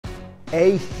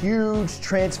A huge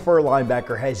transfer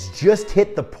linebacker has just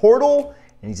hit the portal,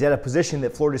 and he's at a position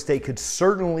that Florida State could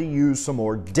certainly use some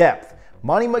more depth.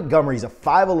 Monty Montgomery is a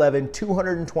 5'11",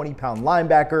 220-pound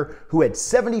linebacker who had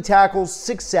 70 tackles,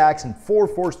 6 sacks, and 4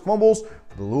 forced fumbles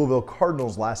for the Louisville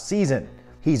Cardinals last season.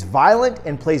 He's violent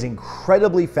and plays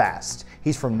incredibly fast.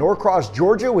 He's from Norcross,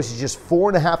 Georgia, which is just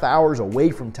 4.5 hours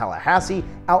away from Tallahassee,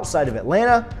 outside of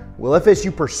Atlanta. Will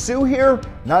FSU pursue here?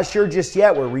 Not sure just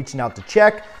yet. We're reaching out to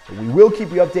check, but we will keep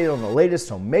you updated on the latest,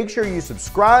 so make sure you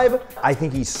subscribe. I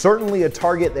think he's certainly a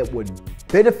target that would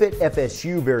benefit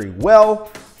FSU very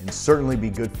well and certainly be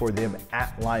good for them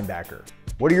at linebacker.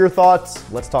 What are your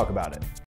thoughts? Let's talk about it.